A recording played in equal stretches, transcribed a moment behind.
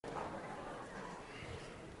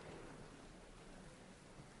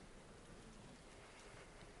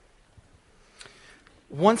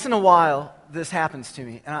Once in a while, this happens to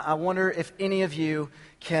me, and I wonder if any of you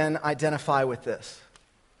can identify with this.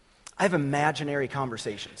 I have imaginary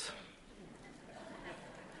conversations.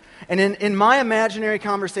 And in my imaginary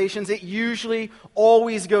conversations, it usually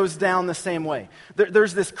always goes down the same way.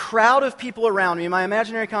 There's this crowd of people around me. In my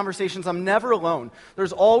imaginary conversations, I'm never alone.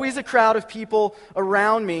 There's always a crowd of people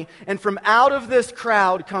around me, and from out of this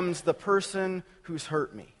crowd comes the person who's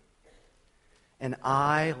hurt me. And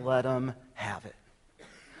I let them have it.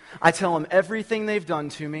 I tell them everything they've done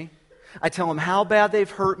to me. I tell them how bad they've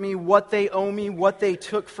hurt me, what they owe me, what they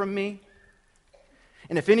took from me.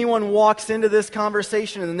 And if anyone walks into this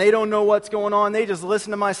conversation and they don't know what's going on, they just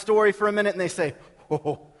listen to my story for a minute and they say,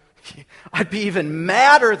 "Oh, I'd be even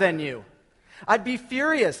madder than you. I'd be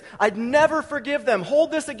furious. I'd never forgive them.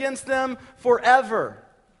 Hold this against them forever."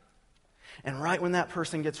 And right when that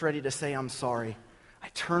person gets ready to say, "I'm sorry," I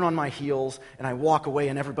turn on my heels and I walk away,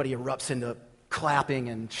 and everybody erupts into clapping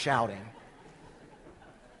and shouting.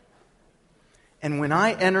 And when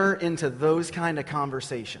I enter into those kind of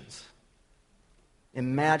conversations,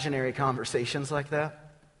 imaginary conversations like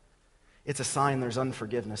that, it's a sign there's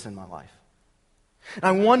unforgiveness in my life. And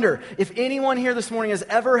I wonder if anyone here this morning has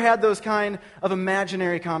ever had those kind of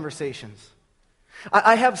imaginary conversations.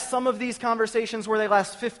 I have some of these conversations where they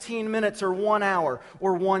last 15 minutes or 1 hour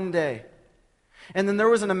or 1 day. And then there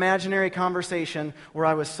was an imaginary conversation where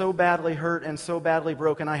I was so badly hurt and so badly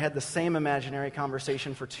broken, I had the same imaginary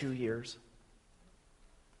conversation for 2 years.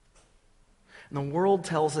 And the world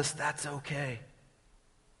tells us that's okay.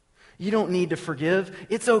 You don't need to forgive.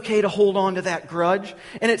 It's okay to hold on to that grudge.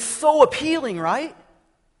 And it's so appealing, right?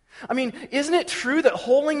 I mean, isn't it true that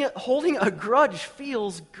holding a grudge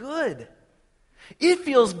feels good? It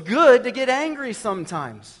feels good to get angry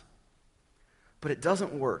sometimes. But it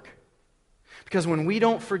doesn't work. Because when we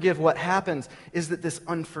don't forgive, what happens is that this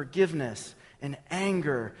unforgiveness and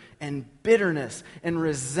anger and bitterness and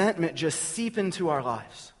resentment just seep into our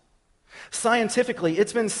lives. Scientifically,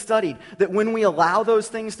 it's been studied that when we allow those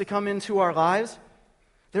things to come into our lives,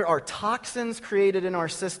 there are toxins created in our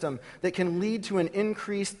system that can lead to an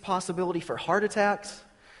increased possibility for heart attacks,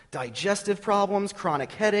 digestive problems,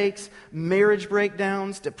 chronic headaches, marriage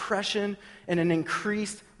breakdowns, depression, and an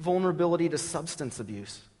increased vulnerability to substance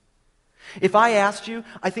abuse. If I asked you,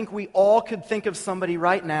 I think we all could think of somebody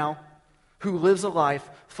right now who lives a life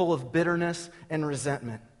full of bitterness and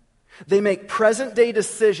resentment. They make present-day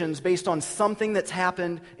decisions based on something that's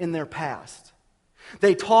happened in their past.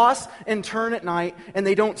 They toss and turn at night, and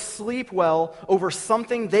they don't sleep well over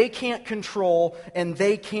something they can't control and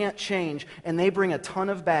they can't change, and they bring a ton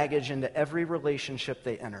of baggage into every relationship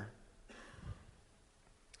they enter.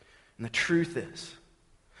 And the truth is,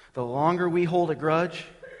 the longer we hold a grudge,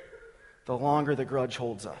 the longer the grudge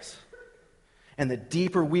holds us. And the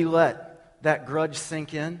deeper we let that grudge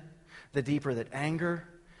sink in, the deeper that anger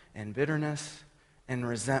and bitterness and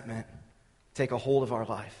resentment take a hold of our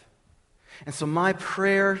life. And so my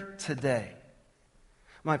prayer today,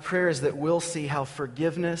 my prayer is that we'll see how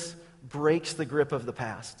forgiveness breaks the grip of the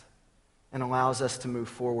past and allows us to move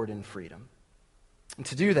forward in freedom. And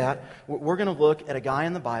to do that, we're going to look at a guy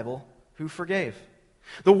in the Bible who forgave.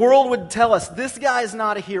 The world would tell us, this guy is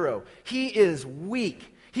not a hero. He is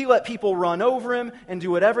weak. He let people run over him and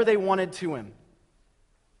do whatever they wanted to him.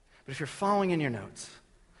 But if you're following in your notes,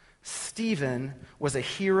 Stephen was a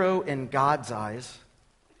hero in God's eyes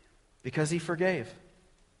because he forgave.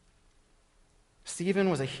 Stephen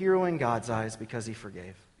was a hero in God's eyes because he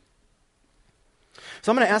forgave.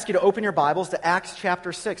 So I'm going to ask you to open your Bibles to Acts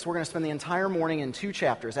chapter 6. We're going to spend the entire morning in 2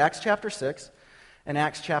 chapters, Acts chapter 6 and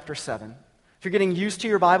Acts chapter 7. If you're getting used to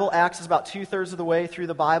your Bible, Acts is about 2/3 of the way through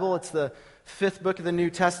the Bible. It's the 5th book of the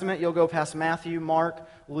New Testament. You'll go past Matthew, Mark,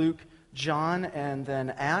 Luke, John, and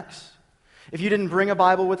then Acts. If you didn't bring a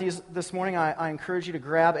Bible with you this morning, I encourage you to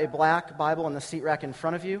grab a black Bible in the seat rack in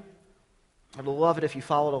front of you. I'd love it if you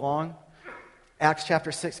followed along. Acts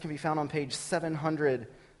chapter 6 can be found on page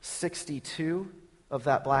 762 of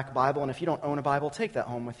that black Bible. And if you don't own a Bible, take that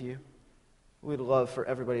home with you. We'd love for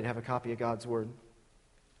everybody to have a copy of God's Word.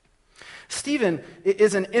 Stephen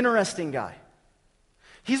is an interesting guy.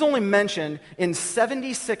 He's only mentioned in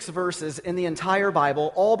 76 verses in the entire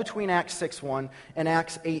Bible, all between Acts 6:1 and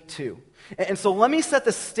Acts 8:2. And so let me set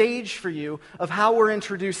the stage for you of how we're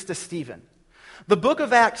introduced to Stephen. The book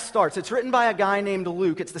of Acts starts. It's written by a guy named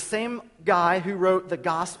Luke. It's the same guy who wrote the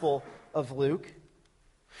Gospel of Luke.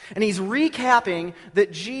 And he's recapping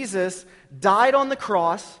that Jesus died on the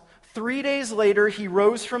cross. 3 days later, he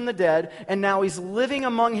rose from the dead, and now he's living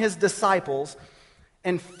among his disciples.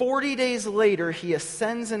 And 40 days later, he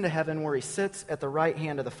ascends into heaven where he sits at the right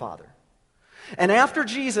hand of the Father. And after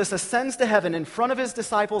Jesus ascends to heaven in front of his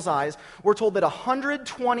disciples' eyes, we're told that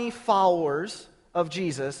 120 followers of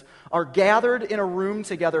Jesus are gathered in a room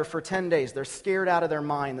together for 10 days. They're scared out of their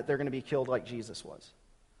mind that they're going to be killed like Jesus was.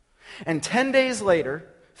 And 10 days later,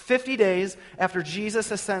 50 days after Jesus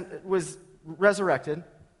was resurrected,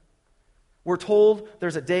 we're told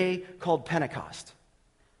there's a day called Pentecost,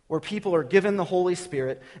 where people are given the Holy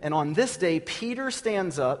Spirit. And on this day, Peter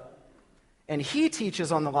stands up, and he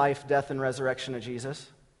teaches on the life, death, and resurrection of Jesus.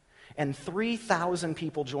 And 3,000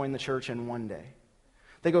 people join the church in one day.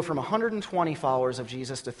 They go from 120 followers of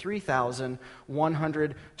Jesus to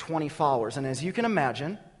 3,120 followers. And as you can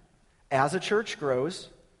imagine, as a church grows,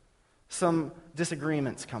 some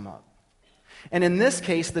disagreements come up. And in this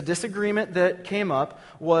case, the disagreement that came up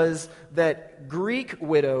was that Greek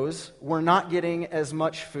widows were not getting as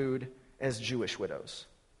much food as Jewish widows.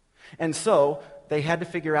 And so they had to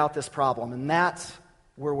figure out this problem, and that's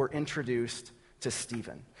where we're introduced to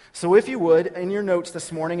Stephen. So if you would, in your notes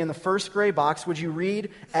this morning, in the first gray box, would you read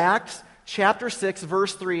Acts chapter 6,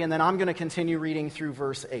 verse 3, and then I'm going to continue reading through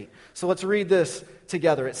verse 8. So let's read this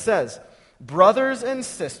together. It says, "Brothers and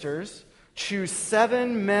sisters, choose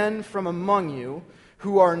 7 men from among you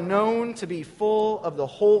who are known to be full of the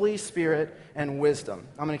Holy Spirit and wisdom."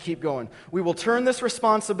 I'm going to keep going. "We will turn this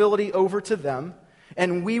responsibility over to them,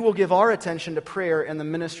 and we will give our attention to prayer and the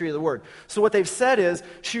ministry of the word." So what they've said is,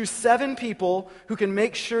 choose 7 people who can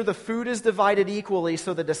make sure the food is divided equally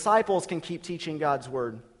so the disciples can keep teaching God's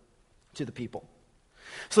word to the people.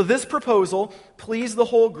 So this proposal pleased the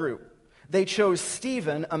whole group. They chose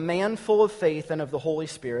Stephen, a man full of faith and of the Holy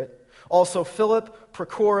Spirit, also Philip,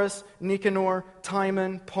 Prochorus, Nicanor,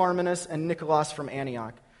 Timon, Parmenas, and Nicholas from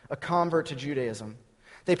Antioch, a convert to Judaism.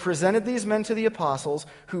 They presented these men to the apostles,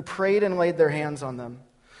 who prayed and laid their hands on them.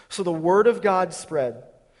 So the word of God spread.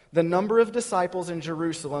 The number of disciples in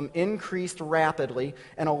Jerusalem increased rapidly,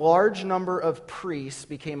 and a large number of priests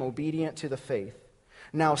became obedient to the faith.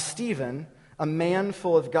 Now Stephen, a man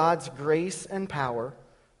full of God's grace and power,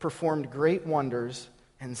 performed great wonders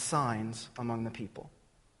and signs among the people.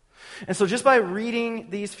 And so just by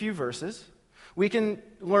reading these few verses, we can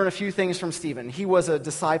learn a few things from Stephen. He was a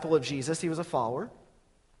disciple of Jesus. He was a follower.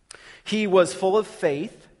 He was full of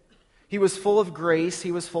faith. He was full of grace.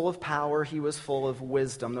 He was full of power. He was full of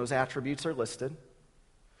wisdom. Those attributes are listed.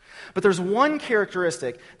 But there's one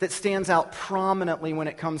characteristic that stands out prominently when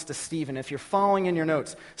it comes to Stephen. If you're following in your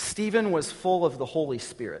notes, Stephen was full of the Holy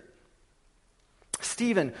Spirit.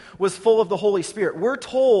 Stephen was full of the Holy Spirit. We're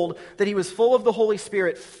told that he was full of the Holy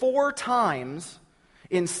Spirit 4 times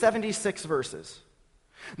in 76 verses.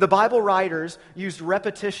 The Bible writers used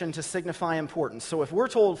repetition to signify importance. So if we're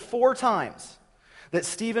told 4 times that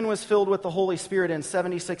Stephen was filled with the Holy Spirit in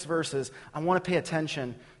 76 verses, I want to pay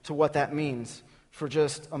attention to what that means for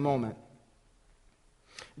just a moment.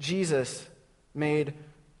 Jesus made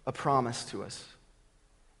a promise to us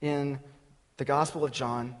in the Gospel of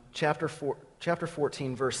John, chapter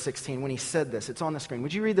 14, verse 16, when he said this. It's on the screen.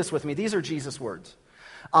 Would you read this with me? These are Jesus' words.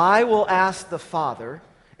 "I will ask the Father,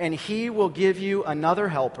 and he will give you another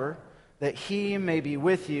helper, that he may be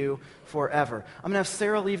with you forever." I'm going to have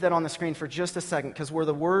Sarah leave that on the screen for just a second, because where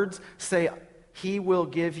the words say, "he will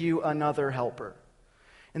give you another helper,"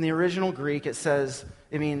 in the original Greek it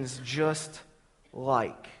means just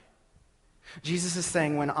like. Jesus is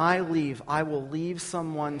saying, when I leave, I will leave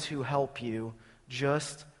someone to help you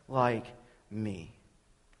just like me.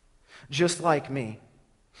 Just like me.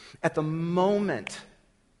 At the moment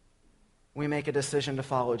we make a decision to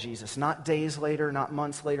follow Jesus, not days later, not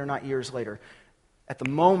months later, not years later. At the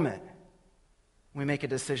moment we make a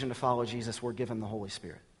decision to follow Jesus, we're given the Holy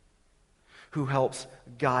Spirit, who helps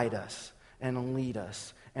guide us and lead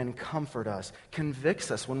us and comfort us,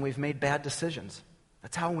 convicts us when we've made bad decisions.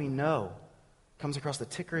 That's how we know. Comes across the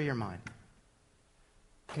ticker of your mind.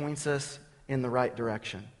 Points us in the right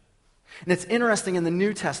direction. And it's interesting, in the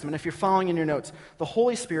New Testament, if you're following in your notes, the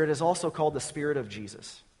Holy Spirit is also called the Spirit of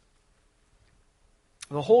Jesus.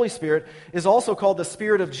 The Holy Spirit is also called the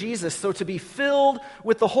Spirit of Jesus. So to be filled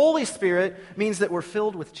with the Holy Spirit means that we're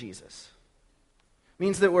filled with Jesus.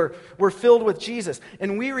 Means that we're filled with Jesus.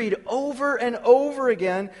 And we read over and over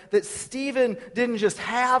again that Stephen didn't just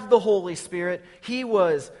have the Holy Spirit, he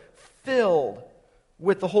was filled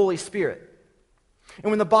with the Holy Spirit.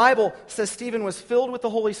 And when the Bible says Stephen was filled with the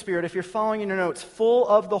Holy Spirit, if you're following in your notes, full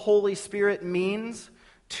of the Holy Spirit means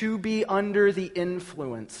to be under the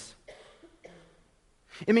influence.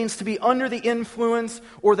 It means to be under the influence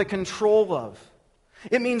or the control of.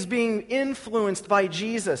 It means being influenced by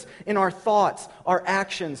Jesus in our thoughts, our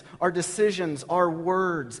actions, our decisions, our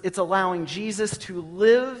words. It's allowing Jesus to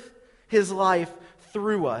live his life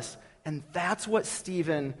through us And that's what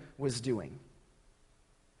Stephen was doing.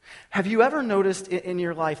 Have you ever noticed in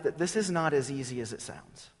your life that this is not as easy as it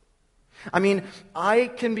sounds? I mean, I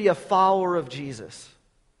can be a follower of Jesus,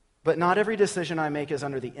 but not every decision I make is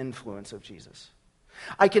under the influence of Jesus.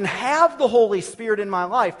 I can have the Holy Spirit in my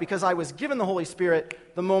life because I was given the Holy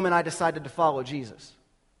Spirit the moment I decided to follow Jesus.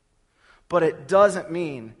 But it doesn't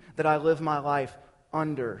mean that I live my life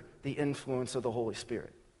under the influence of the Holy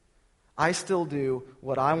Spirit. I still do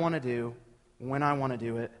what I want to do, when I want to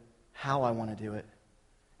do it, how I want to do it,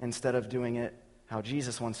 instead of doing it how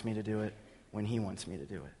Jesus wants me to do it, when He wants me to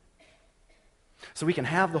do it. So we can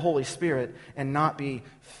have the Holy Spirit and not be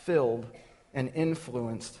filled and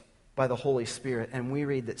influenced by the Holy Spirit. And we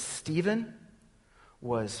read that Stephen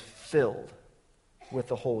was filled with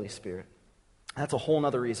the Holy Spirit. That's a whole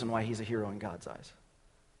other reason why he's a hero in God's eyes.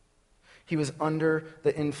 He was under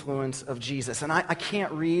the influence of Jesus. And I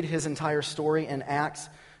can't read his entire story in Acts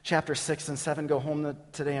chapter 6 and 7. Go home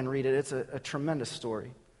today and read it. It's a tremendous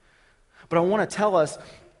story. But I want to tell us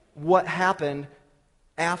what happened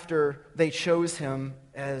after they chose him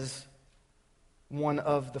as one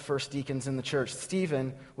of the first deacons in the church.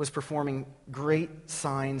 Stephen was performing great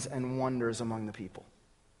signs and wonders among the people,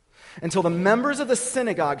 until the members of the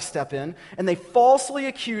synagogue step in and they falsely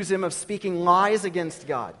accuse him of speaking lies against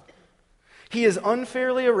God. He is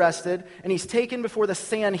unfairly arrested and he's taken before the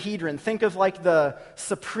Sanhedrin. Think of like the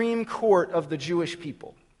Supreme Court of the Jewish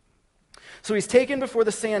people. So he's taken before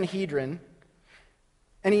the Sanhedrin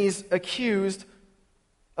and he's accused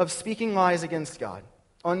of speaking lies against God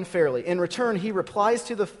unfairly. In return, he replies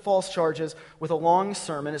to the false charges with a long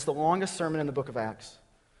sermon. It's the longest sermon in the book of Acts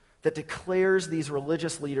that declares these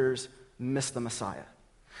religious leaders miss the Messiah.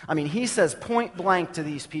 I mean, he says point blank to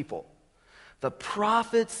these people, the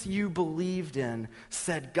prophets you believed in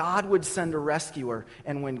said God would send a rescuer,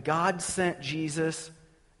 and when God sent Jesus,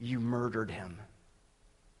 you murdered him.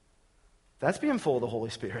 That's being full of the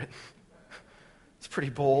Holy Spirit. It's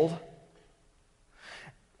pretty bold.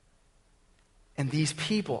 And these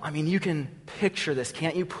people, I mean, you can picture this,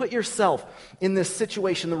 can't you? Put yourself in this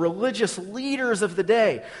situation. The religious leaders of the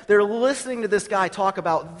day, they're listening to this guy talk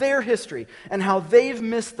about their history and how they've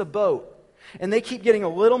missed the boat. And they keep getting a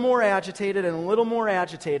little more agitated and a little more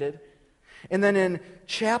agitated. And then in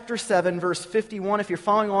chapter 7, verse 51, if you're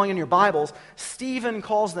following along in your Bibles, Stephen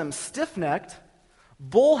calls them stiff-necked,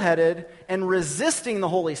 bullheaded, and resisting the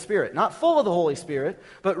Holy Spirit. Not full of the Holy Spirit,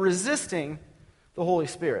 but resisting the Holy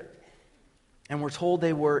Spirit. And we're told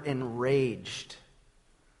they were enraged.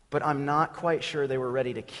 But I'm not quite sure they were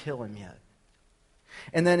ready to kill him yet.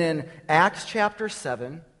 And then in Acts chapter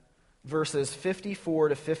 7, verses 54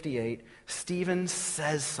 to 58, Stephen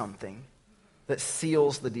says something that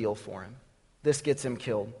seals the deal for him. This gets him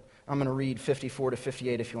killed. I'm going to read 54 to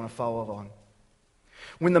 58 if you want to follow along.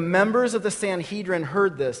 When the members of the Sanhedrin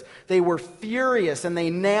heard this, they were furious and they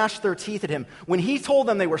gnashed their teeth at him. When he told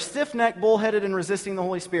them they were stiff-necked, bullheaded, and resisting the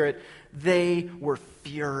Holy Spirit, they were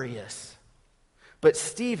furious. But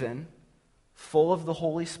Stephen, full of the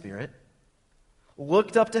Holy Spirit,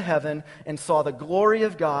 looked up to heaven and saw the glory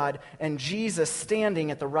of God and Jesus standing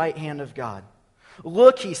at the right hand of God.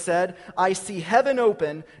 Look, he said, I see heaven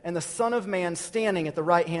open and the Son of Man standing at the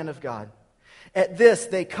right hand of God. At this,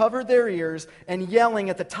 they covered their ears, and yelling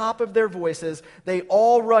at the top of their voices, they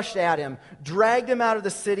all rushed at him, dragged him out of the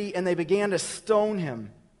city, and they began to stone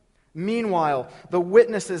him. Meanwhile, the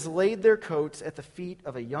witnesses laid their coats at the feet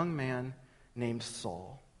of a young man named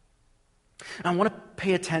Saul. And I want to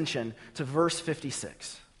pay attention to verse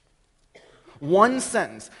 56. One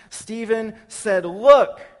sentence. Stephen said,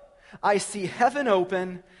 look, I see heaven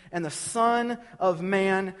open and the Son of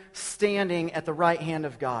Man standing at the right hand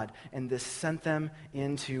of God. And this sent them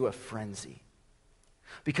into a frenzy.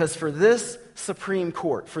 Because for this Supreme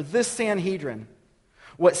Court, for this Sanhedrin,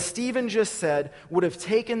 what Stephen just said would have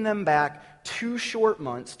taken them back 2 short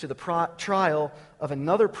months to the trial of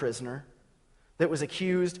another prisoner that was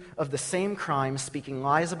accused of the same crime, speaking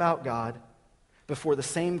lies about God, before the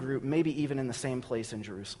same group, maybe even in the same place in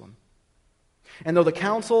Jerusalem. And though the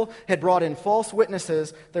council had brought in false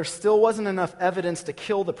witnesses, there still wasn't enough evidence to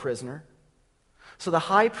kill the prisoner. So the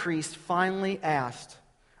high priest finally asked,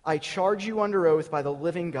 I charge you under oath by the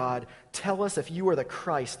living God, tell us if you are the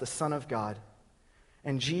Christ, the Son of God.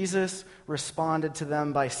 And Jesus responded to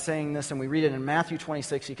them by saying this, and we read it in Matthew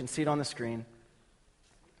 26, you can see it on the screen.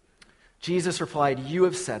 Jesus replied, you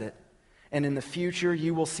have said it, and in the future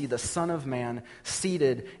you will see the Son of Man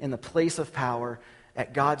seated in the place of power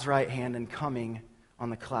at God's right hand and coming on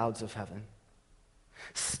the clouds of heaven.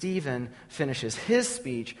 Stephen finishes his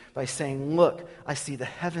speech by saying, look, I see the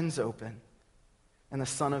heavens open and the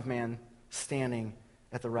Son of Man standing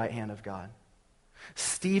at the right hand of God.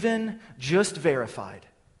 Stephen just verified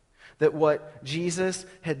that what Jesus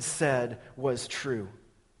had said was true.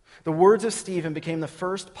 The words of Stephen became the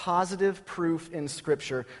first positive proof in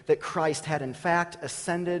Scripture that Christ had in fact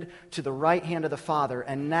ascended to the right hand of the Father,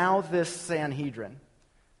 and now this Sanhedrin.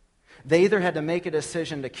 They either had to make a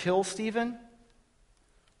decision to kill Stephen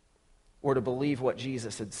or to believe what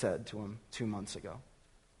Jesus had said to him 2 months ago.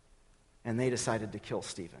 And they decided to kill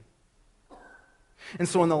Stephen. And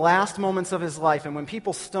so in the last moments of his life, and when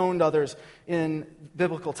people stoned others in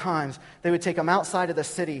biblical times, they would take them outside of the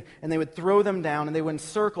city and they would throw them down and they would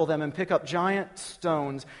encircle them and pick up giant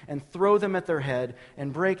stones and throw them at their head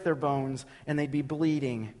and break their bones, and they'd be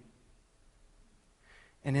bleeding.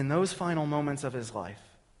 And in those final moments of his life,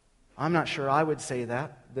 I'm not sure I would say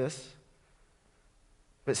this,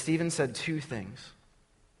 but Stephen said 2 things.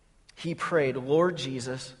 He prayed, "Lord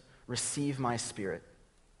Jesus, receive my spirit."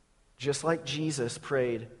 Just like Jesus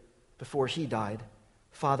prayed before he died,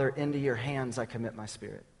 "Father, into your hands I commit my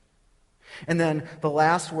spirit." And then the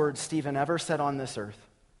last words Stephen ever said on this earth,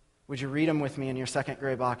 would you read them with me in your second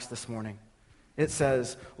gray box this morning? It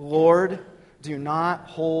says, "Lord, do not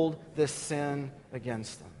hold this sin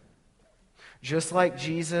against them." Just like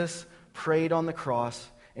Jesus prayed on the cross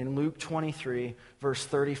in Luke 23, verse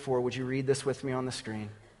 34, would you read this with me on the screen?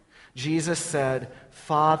 Jesus said,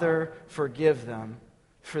 "Father, forgive them,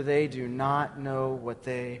 for they do not know what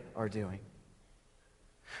they are doing."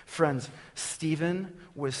 Friends, Stephen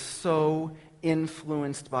was so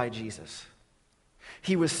influenced by Jesus.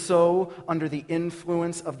 He was so under the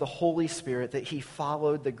influence of the Holy Spirit that he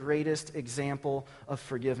followed the greatest example of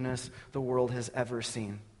forgiveness the world has ever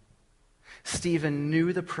seen. Stephen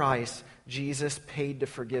knew the price Jesus paid to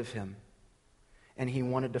forgive him, and he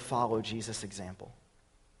wanted to follow Jesus' example.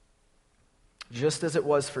 Just as it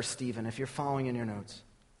was for Stephen, if you're following in your notes,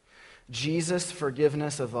 Jesus'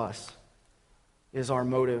 forgiveness of us is our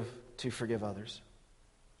motive to forgive others.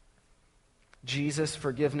 Jesus'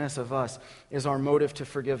 forgiveness of us is our motive to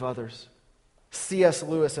forgive others. C.S.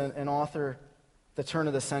 Lewis, an author at the turn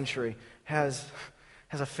of the century, has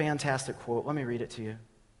a fantastic quote. Let me read it to you.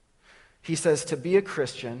 He says, "To be a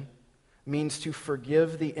Christian means to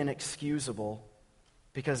forgive the inexcusable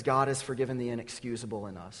because God has forgiven the inexcusable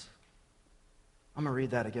in us." I'm going to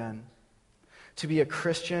read that again. To be a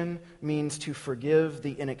Christian means to forgive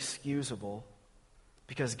the inexcusable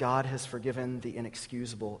because God has forgiven the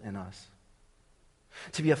inexcusable in us.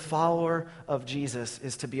 To be a follower of Jesus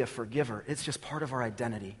is to be a forgiver. It's just part of our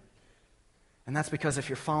identity. And that's because if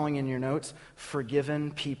you're following in your notes,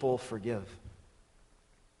 forgiven people forgive.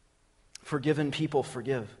 Forgiven people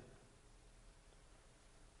forgive.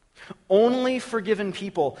 Only forgiven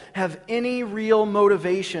people have any real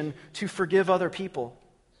motivation to forgive other people.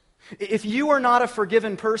 If you are not a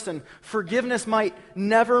forgiven person, forgiveness might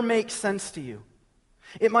never make sense to you.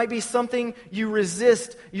 It might be something you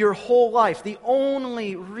resist your whole life. The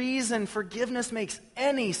only reason forgiveness makes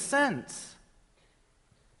any sense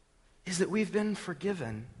is that we've been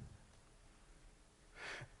forgiven.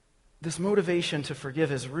 This motivation to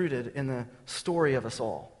forgive is rooted in the story of us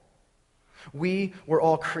all. We were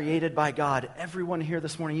all created by God. Everyone here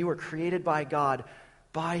this morning, you were created by God,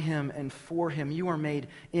 by Him and for Him. You are made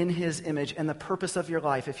in His image. And the purpose of your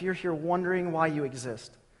life, if you're here wondering why you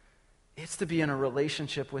exist, it's to be in a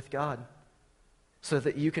relationship with God so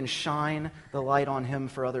that you can shine the light on Him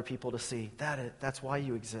for other people to see. That's why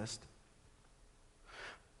you exist.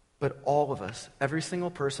 But all of us, every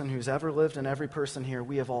single person who's ever lived and every person here,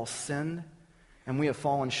 we have all sinned and we have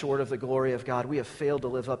fallen short of the glory of God. We have failed to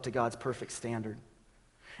live up to God's perfect standard.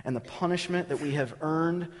 And the punishment that we have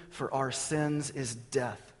earned for our sins is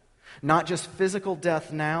death. Not just physical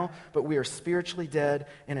death now, but we are spiritually dead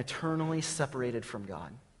and eternally separated from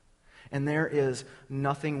God. And there is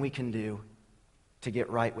nothing we can do to get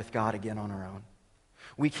right with God again on our own.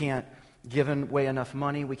 We can't give away enough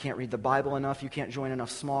money. We can't read the Bible enough. You can't join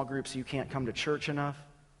enough small groups. You can't come to church enough.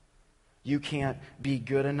 You can't be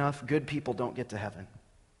good enough. Good people don't get to heaven.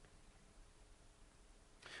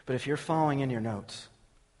 But if you're following in your notes,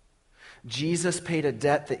 Jesus paid a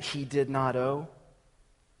debt that He did not owe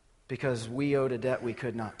because we owed a debt we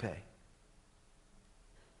could not pay.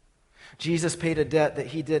 Jesus paid a debt that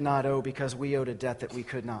He did not owe because we owed a debt that we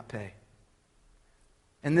could not pay.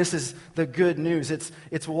 And this is the good news.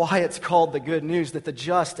 It's why it's called the good news, that the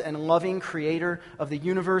just and loving Creator of the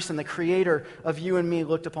universe and the Creator of you and me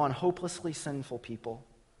looked upon hopelessly sinful people.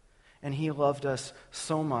 And He loved us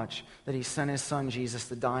so much that He sent His Son Jesus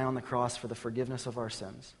to die on the cross for the forgiveness of our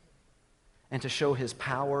sins and to show His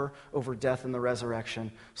power over death and the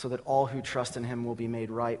resurrection so that all who trust in Him will be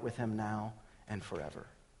made right with Him now and forever.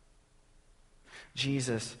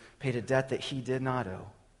 Jesus paid a debt that he did not owe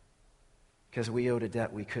because we owed a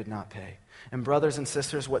debt we could not pay. And brothers and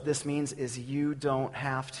sisters, what this means is you don't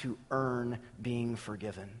have to earn being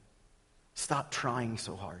forgiven. Stop trying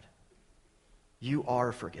so hard. You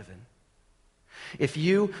are forgiven. If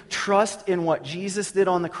you trust in what Jesus did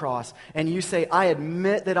on the cross and you say, I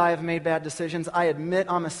admit that I have made bad decisions, I admit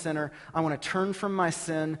I'm a sinner, I want to turn from my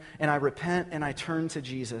sin, and I repent and I turn to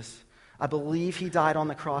Jesus. I believe he died on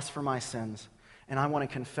the cross for my sins, and I want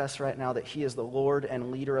to confess right now that he is the Lord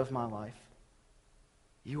and leader of my life.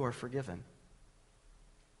 You are forgiven.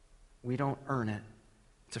 We don't earn it.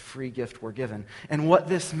 It's a free gift we're given. And what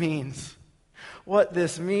this means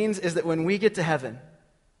is that when we get to heaven,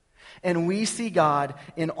 and we see God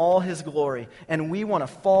in all his glory, and we want to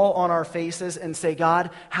fall on our faces and say, God,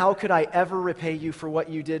 how could I ever repay you for what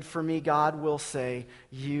you did for me? God will say,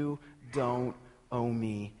 you don't owe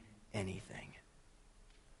me anything.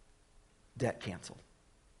 Debt canceled.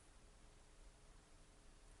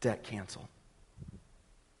 Debt canceled.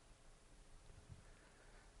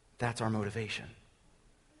 That's our motivation.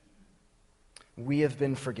 We have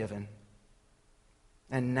been forgiven.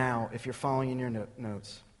 And now, if you're following in your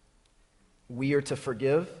notes, we are to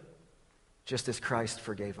forgive just as Christ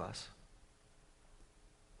forgave us.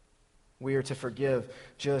 We are to forgive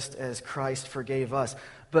just as Christ forgave us.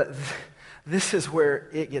 But this is where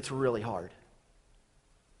it gets really hard.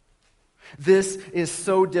 This is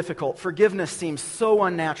so difficult. Forgiveness seems so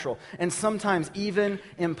unnatural and sometimes even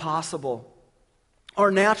impossible.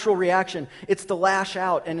 Our natural reaction, it's to lash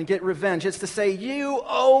out and get revenge. It's to say, you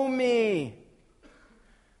owe me.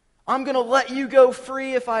 I'm going to let you go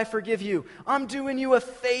free if I forgive you. I'm doing you a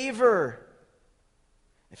favor.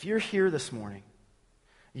 If you're here this morning,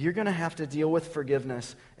 you're going to have to deal with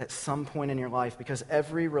forgiveness at some point in your life because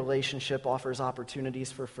every relationship offers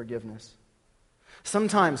opportunities for forgiveness.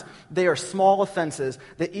 Sometimes they are small offenses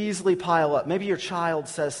that easily pile up. Maybe your child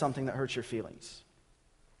says something that hurts your feelings.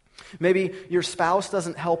 Maybe your spouse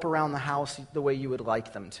doesn't help around the house the way you would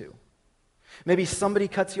like them to. Maybe somebody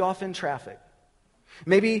cuts you off in traffic.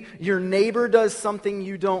 Maybe your neighbor does something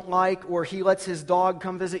you don't like, or he lets his dog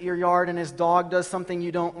come visit your yard and his dog does something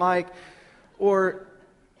you don't like, or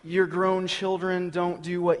your grown children don't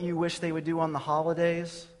do what you wish they would do on the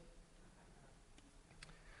holidays.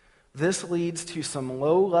 This leads to some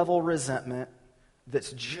low-level resentment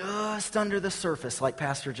that's just under the surface, like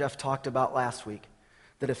Pastor Jeff talked about last week,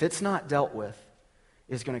 that if it's not dealt with,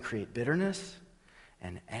 is going to create bitterness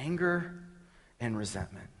and anger and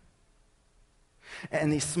resentment.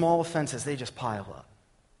 And these small offenses, they just pile up.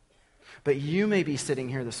 But you may be sitting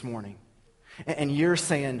here this morning, and you're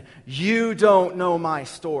saying, you don't know my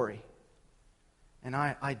story. And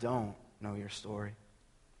I don't know your story.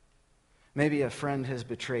 Maybe a friend has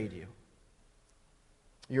betrayed you.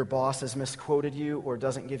 Your boss has misquoted you or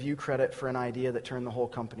doesn't give you credit for an idea that turned the whole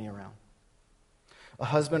company around. A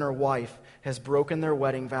husband or wife has broken their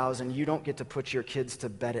wedding vows and you don't get to put your kids to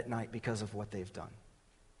bed at night because of what they've done.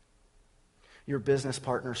 Your business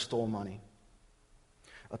partner stole money.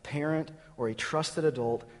 A parent or a trusted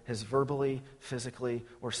adult has verbally, physically,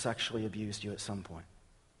 or sexually abused you at some point.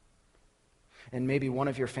 And maybe one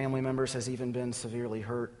of your family members has even been severely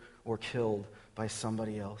hurt or killed by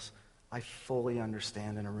somebody else. I fully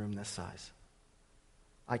understand in a room this size.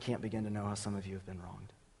 I can't begin to know how some of you have been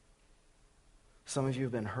wronged. Some of you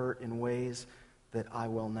have been hurt in ways that I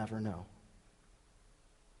will never know.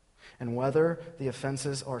 And whether the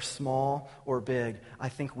offenses are small or big, I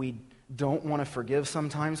think we don't want to forgive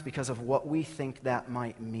sometimes because of what we think that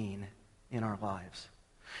might mean in our lives.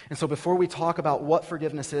 And so before we talk about what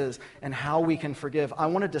forgiveness is and how we can forgive, I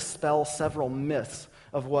want to dispel several myths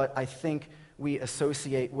of what I think we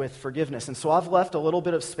associate with forgiveness. And so I've left a little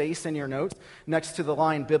bit of space in your notes next to the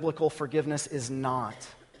line, biblical forgiveness is not.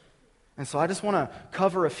 And so I just want to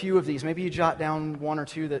cover a few of these. Maybe you jot down one or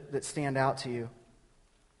two that stand out to you.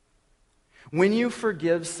 When you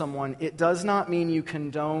forgive someone, it does not mean you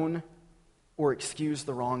condone or excuse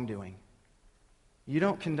the wrongdoing. You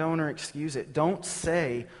don't condone or excuse it. Don't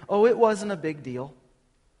say, oh, it wasn't a big deal.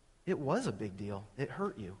 It was a big deal. It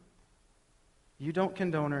hurt you. You don't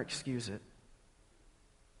condone or excuse it.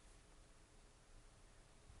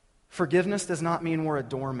 Forgiveness does not mean we're a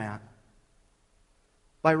doormat.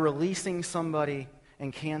 By releasing somebody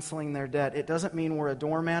and canceling their debt, it doesn't mean we're a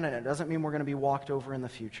doormat, and it doesn't mean we're going to be walked over in the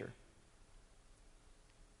future.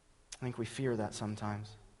 I think we fear that sometimes.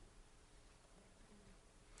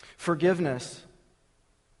 Forgiveness,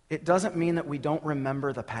 it doesn't mean that we don't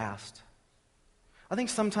remember the past. I think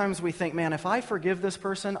sometimes we think, man, if I forgive this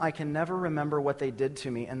person, I can never remember what they did to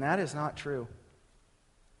me, and that is not true.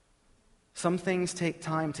 Some things take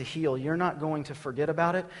time to heal. You're not going to forget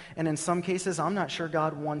about it. And in some cases, I'm not sure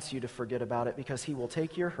God wants you to forget about it, because he will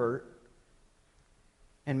take your hurt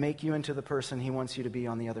and make you into the person he wants you to be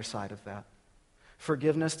on the other side of that.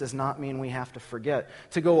 Forgiveness does not mean we have to forget.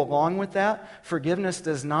 To go along with that, forgiveness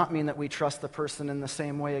does not mean that we trust the person in the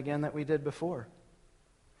same way again that we did before.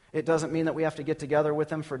 It doesn't mean that we have to get together with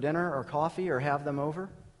them for dinner or coffee or have them over.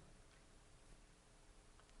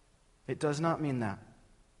 It does not mean that.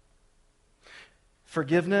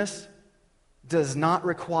 Forgiveness does not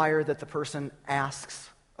require that the person asks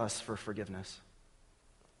us for forgiveness.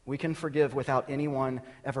 We can forgive without anyone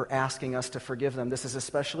ever asking us to forgive them. This is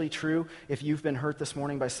especially true if you've been hurt this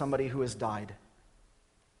morning by somebody who has died.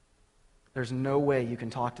 There's no way you can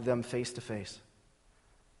talk to them face to face.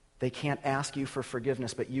 They can't ask you for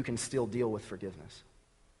forgiveness, but you can still deal with forgiveness.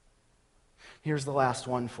 Here's the last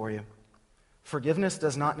one for you. Forgiveness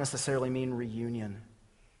does not necessarily mean reunion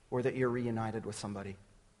or that you're reunited with somebody.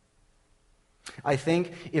 I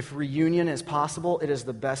think if reunion is possible, it is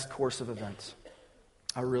the best course of events.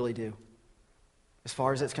 I really do. As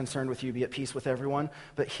far as it's concerned with you, be at peace with everyone.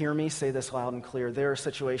 But hear me say this loud and clear. There are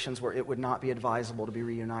situations where it would not be advisable to be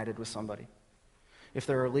reunited with somebody. If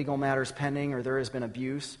there are legal matters pending or there has been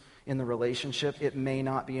abuse in the relationship, it may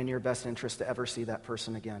not be in your best interest to ever see that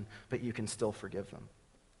person again, but you can still forgive them.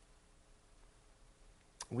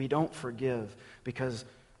 We don't forgive because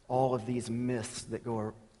all of these myths that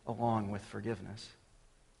go along with forgiveness.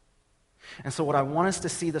 And so what I want us to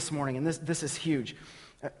see this morning, and this is huge,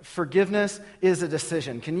 forgiveness is a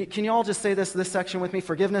decision. Can you all just say this section with me?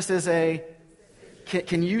 Forgiveness is a...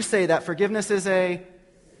 Can you say that? Forgiveness is a...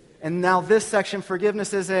 And now this section,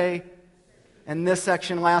 forgiveness is a... And this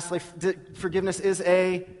section, lastly, forgiveness is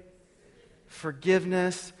a...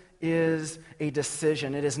 Forgiveness is a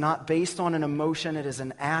decision. It is not based on an emotion. It is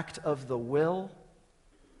an act of the will.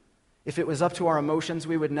 If it was up to our emotions,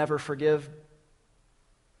 we would never forgive.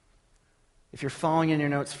 If you're following in your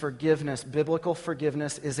notes, forgiveness, biblical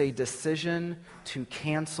forgiveness, is a decision to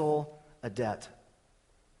cancel a debt.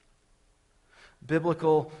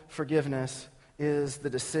 Biblical forgiveness is the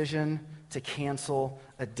decision to cancel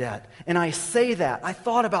a debt. And I say that, I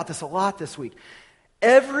thought about this a lot this week.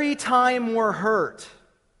 Every time we're hurt,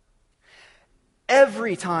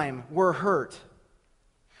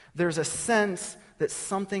 there's a sense that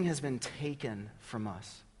something has been taken from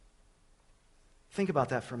us. Think about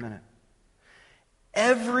that for a minute.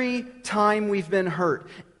 Every time we've been hurt,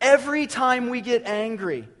 every time we get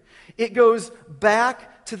angry, it goes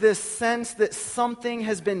back to this sense that something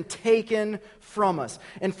has been taken from us.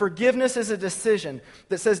 And forgiveness is a decision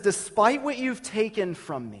that says, despite what you've taken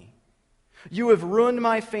from me, you have ruined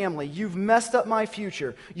my family, you've messed up my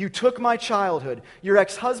future, you took my childhood, your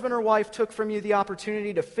ex-husband or wife took from you the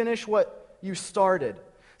opportunity to finish what you started.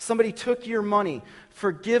 Somebody took your money.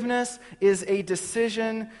 Forgiveness is a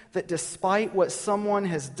decision that despite what someone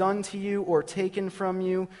has done to you or taken from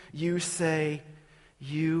you, you say,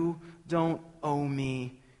 you don't owe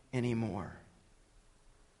me anymore.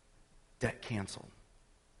 Debt canceled.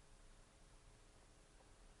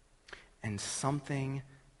 And something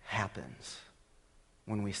happens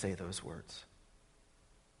when we say those words.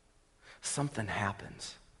 Something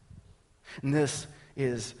happens. And this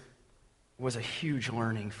was a huge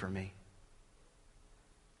learning for me.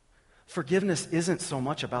 Forgiveness isn't so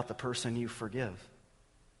much about the person you forgive.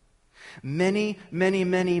 Many, many,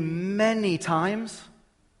 many, many times,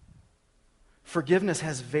 forgiveness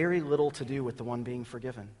has very little to do with the one being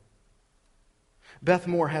forgiven. Beth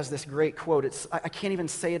Moore has this great quote. I can't even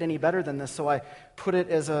say it any better than this, so I put it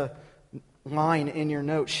as a line in your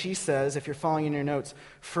notes. She says, if you're following in your notes,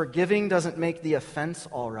 forgiving doesn't make the offense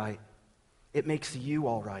all right. It makes you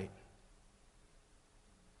all right.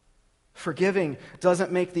 Forgiving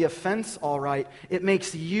doesn't make the offense all right. It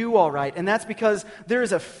makes you all right. And that's because there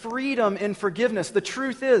is a freedom in forgiveness. The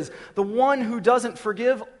truth is, the one who doesn't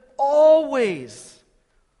forgive always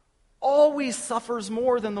suffers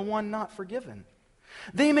more than the one not forgiven.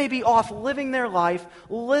 They may be off living their life,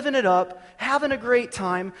 living it up, having a great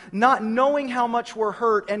time, not knowing how much we're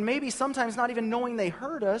hurt, and maybe sometimes not even knowing they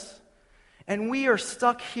hurt us. And we are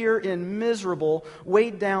stuck here in miserable,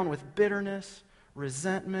 weighed down with bitterness,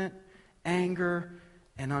 resentment, anger,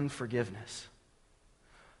 and unforgiveness.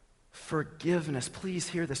 Forgiveness, please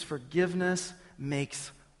hear this. Forgiveness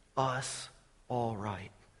makes us all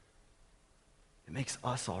right. It makes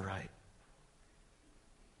us all right.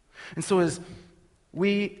 And so as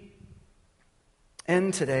we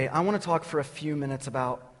end today, I want to talk for a few minutes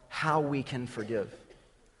about how we can forgive.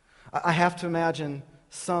 I have to imagine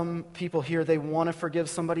some people here, they want to forgive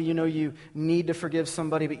somebody. You know you need to forgive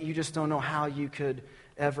somebody, but you just don't know how you could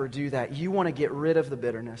ever do that. You want to get rid of the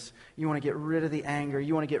bitterness. You want to get rid of the anger.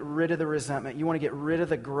 You want to get rid of the resentment. You want to get rid of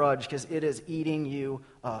the grudge because it is eating you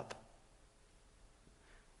up.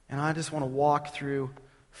 And I just want to walk through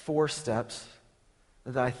 4 steps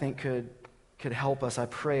that I think could help us. I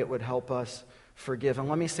pray it would help us forgive. And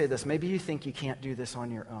let me say this. Maybe you think you can't do this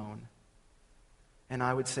on your own. And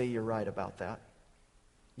I would say you're right about that.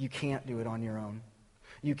 You can't do it on your own.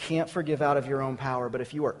 You can't forgive out of your own power, but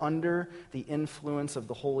if you are under the influence of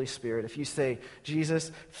the Holy Spirit, if you say,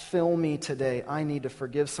 Jesus, fill me today, I need to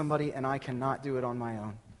forgive somebody and I cannot do it on my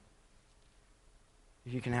own,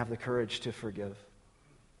 you can have the courage to forgive.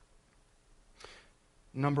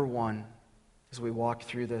 Number 1, as we walk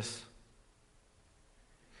through this,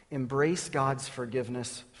 embrace God's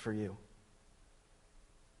forgiveness for you.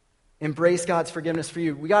 Embrace God's forgiveness for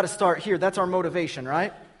you. We got to start here. That's our motivation,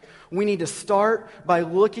 right? We need to start by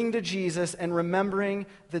looking to Jesus and remembering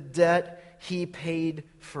the debt He paid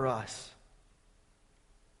for us.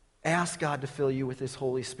 Ask God to fill you with His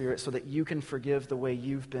Holy Spirit so that you can forgive the way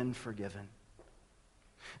you've been forgiven.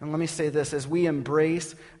 And let me say this, as we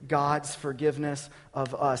embrace God's forgiveness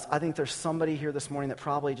of us, I think there's somebody here this morning that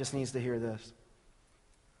probably just needs to hear this.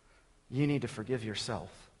 You need to forgive yourself.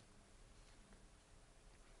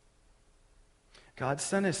 God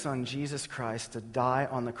sent His Son, Jesus Christ, to die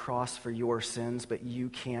on the cross for your sins, but you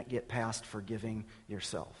can't get past forgiving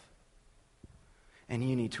yourself. And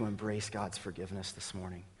you need to embrace God's forgiveness this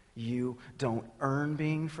morning. You don't earn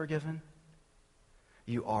being forgiven.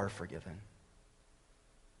 You are forgiven.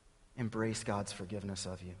 Embrace God's forgiveness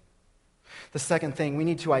of you. The second thing, we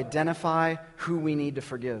need to identify who we need to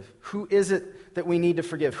forgive. Who is it that we need to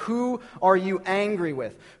forgive? Who are you angry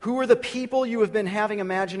with? Who are the people you have been having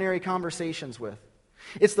imaginary conversations with?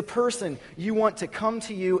 It's the person you want to come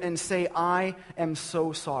to you and say, I am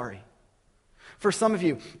so sorry. For some of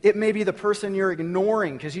you, it may be the person you're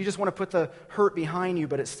ignoring because you just want to put the hurt behind you,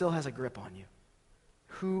 but it still has a grip on you.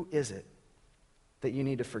 Who is it that you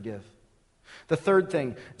need to forgive? The third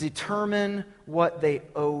thing, determine what they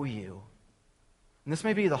owe you. And this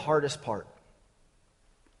may be the hardest part.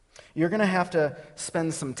 You're going to have to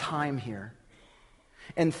spend some time here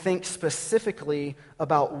and think specifically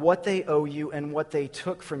about what they owe you and what they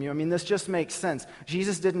took from you. I mean, this just makes sense.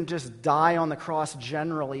 Jesus didn't just die on the cross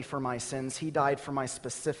generally for my sins. He died for my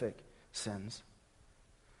specific sins.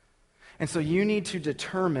 And so you need to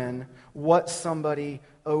determine what somebody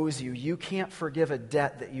owes you. You can't forgive a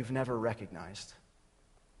debt that you've never recognized.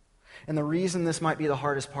 And the reason this might be the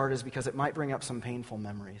hardest part is because it might bring up some painful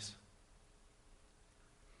memories.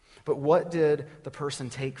 But what did the person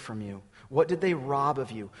take from you? What did they rob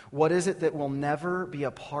of you? What is it that will never be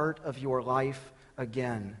a part of your life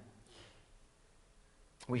again?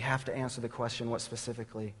 We have to answer the question, what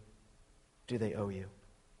specifically do they owe you?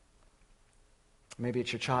 Maybe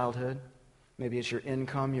it's your childhood. Maybe it's your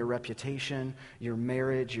income, your reputation, your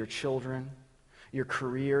marriage, your children, your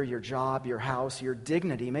career, your job, your house, your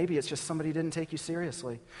dignity. Maybe it's just somebody didn't take you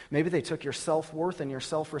seriously. Maybe they took your self-worth and your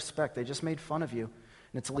self-respect. They just made fun of you.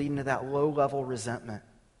 And it's leading to that low-level resentment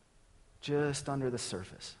just under the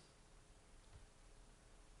surface.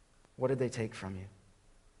 What did they take from you?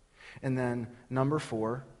 And then number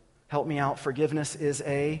 4, help me out. Forgiveness is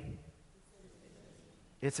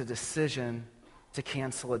it's a decision to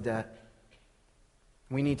cancel a debt.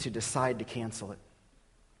 We need to decide to cancel it.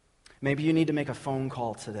 Maybe you need to make a phone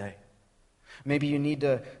call today. Maybe you need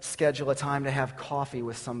to schedule a time to have coffee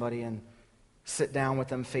with somebody and sit down with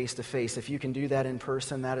them face to face. If you can do that in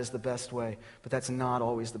person, that is the best way. But that's not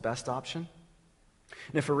always the best option.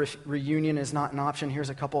 And if a reunion is not an option, here's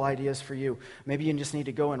a couple ideas for you. Maybe you just need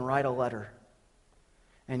to go and write a letter.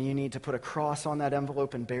 And you need to put a cross on that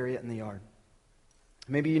envelope and bury it in the yard.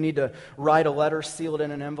 Maybe you need to write a letter, seal it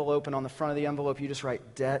in an envelope, and on the front of the envelope you just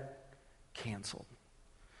write, debt canceled.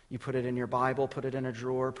 You put it in your Bible, put it in a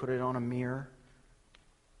drawer, put it on a mirror.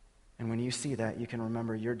 And when you see that, you can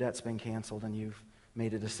remember your debt's been canceled and you've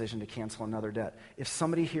made a decision to cancel another debt. If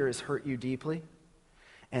somebody here has hurt you deeply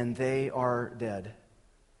and they are dead,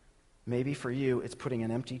 maybe for you it's putting an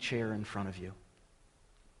empty chair in front of you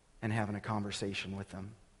and having a conversation with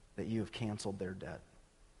them that you have canceled their debt.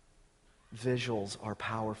 Visuals are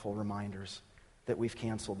powerful reminders that we've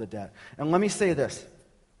canceled the debt. And let me say this.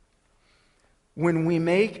 When we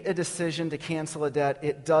make a decision to cancel a debt,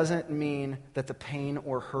 it doesn't mean that the pain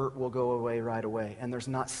or hurt will go away right away. And there's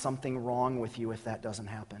not something wrong with you if that doesn't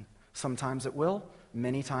happen. Sometimes it will,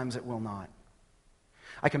 many times it will not.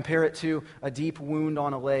 I compare it to a deep wound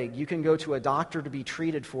on a leg. You can go to a doctor to be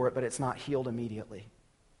treated for it, but it's not healed immediately.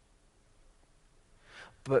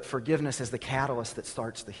 But forgiveness is the catalyst that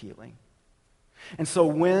starts the healing. And so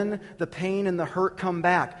when the pain and the hurt come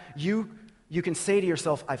back, you can say to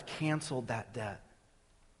yourself, I've canceled that debt.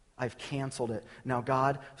 I've canceled it. Now,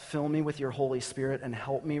 God, fill me with your Holy Spirit and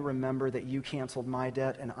help me remember that you canceled my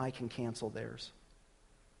debt and I can cancel theirs.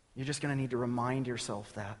 You're just going to need to remind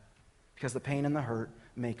yourself that, because the pain and the hurt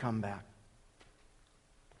may come back.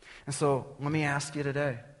 And so let me ask you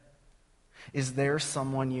today, is there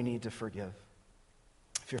someone you need to forgive?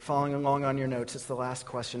 If you're following along on your notes, it's the last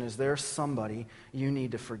question. Is there somebody you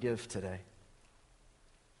need to forgive today?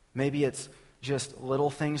 Maybe it's just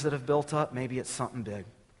little things that have built up. Maybe it's something big.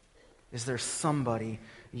 Is there somebody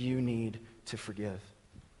you need to forgive?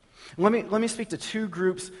 Let me speak to two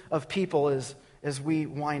groups of people as we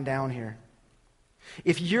wind down here.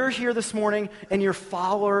 If you're here this morning and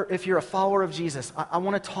if you're a follower of Jesus, I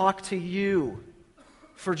want to talk to you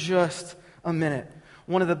for just a minute.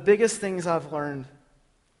 One of the biggest things I've learned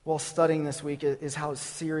while studying this week is how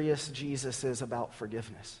serious Jesus is about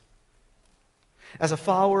forgiveness. As a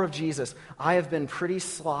follower of Jesus, I have been pretty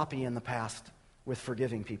sloppy in the past with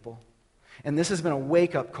forgiving people. And this has been a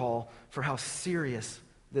wake-up call for how serious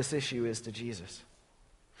this issue is to Jesus.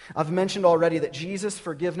 I've mentioned already that Jesus'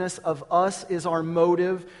 forgiveness of us is our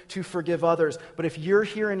motive to forgive others. But if you're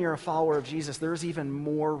here and you're a follower of Jesus, there's even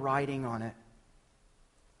more riding on it.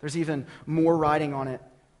 There's even more riding on it.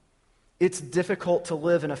 It's difficult to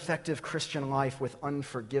live an effective Christian life with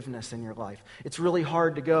unforgiveness in your life. It's really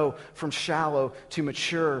hard to go from shallow to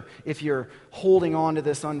mature if you're holding on to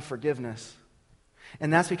this unforgiveness.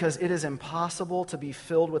 And that's because it is impossible to be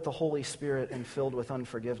filled with the Holy Spirit and filled with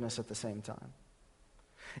unforgiveness at the same time.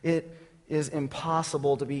 It is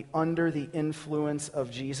impossible to be under the influence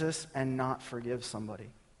of Jesus and not forgive somebody.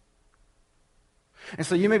 And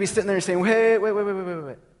so you may be sitting there and saying,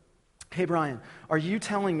 wait. Hey, Brian, are you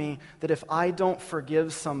telling me that if I don't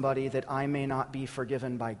forgive somebody that I may not be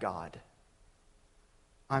forgiven by God?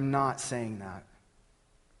 I'm not saying that.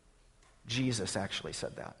 Jesus actually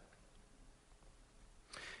said that.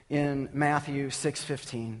 In Matthew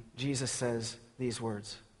 6:15, Jesus says these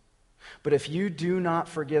words, "But if you do not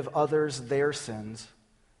forgive others their sins,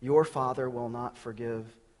 your Father will not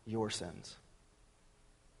forgive your sins."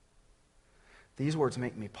 These words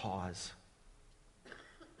make me pause.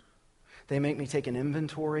 They make me take an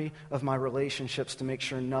inventory of my relationships to make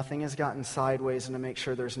sure nothing has gotten sideways and to make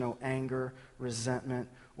sure there's no anger, resentment,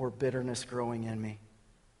 or bitterness growing in me.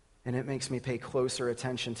 And it makes me pay closer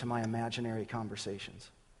attention to my imaginary conversations.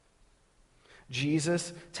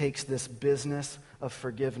 Jesus takes this business of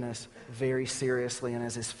forgiveness very seriously, and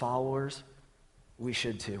as his followers, we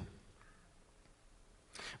should too.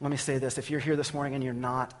 Let me say this. If you're here this morning and you're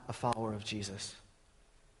not a follower of Jesus,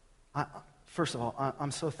 first of all,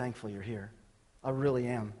 I'm so thankful you're here. I really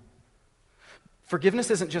am. Forgiveness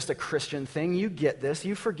isn't just a Christian thing. You get this.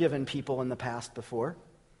 You've forgiven people in the past before.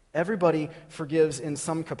 Everybody forgives in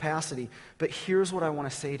some capacity. But here's what I want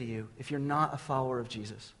to say to you. If you're not a follower of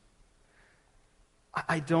Jesus,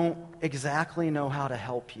 I don't exactly know how to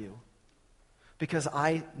help you, because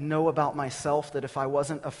I know about myself that if I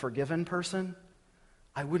wasn't a forgiven person,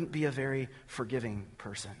 I wouldn't be a very forgiving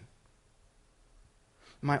person.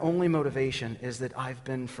 My only motivation is that I've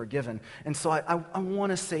been forgiven. And so I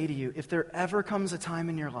want to say to you, if there ever comes a time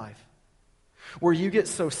in your life where you get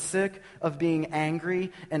so sick of being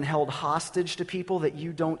angry and held hostage to people that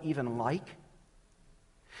you don't even like,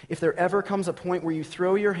 if there ever comes a point where you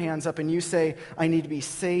throw your hands up and you say, I need to be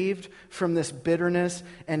saved from this bitterness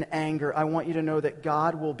and anger, I want you to know that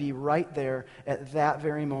God will be right there at that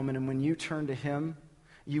very moment. And when you turn to him,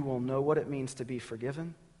 you will know what it means to be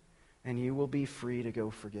forgiven, and you will be free to go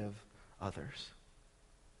forgive others.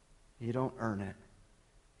 You don't earn it.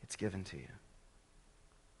 It's given to you.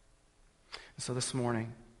 So this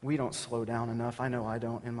morning, we don't slow down enough. I know I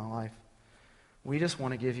don't in my life. We just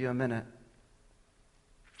want to give you a minute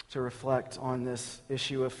to reflect on this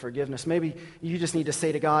issue of forgiveness. Maybe you just need to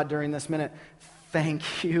say to God during this minute,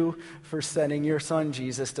 thank you for sending your son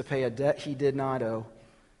Jesus to pay a debt he did not owe,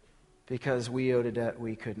 because we owed a debt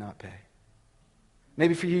we could not pay.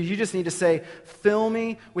 Maybe for you, you just need to say, fill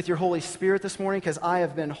me with your Holy Spirit this morning, because I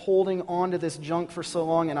have been holding on to this junk for so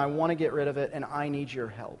long and I want to get rid of it and I need your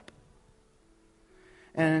help.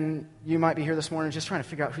 And you might be here this morning just trying to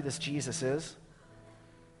figure out who this Jesus is.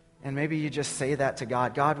 And maybe you just say that to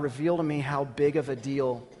God. God, reveal to me how big of a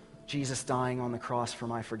deal Jesus dying on the cross for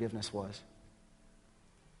my forgiveness was.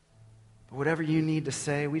 But whatever you need to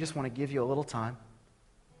say, we just want to give you a little time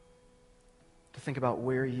to think about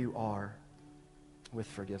where you are with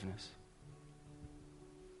forgiveness.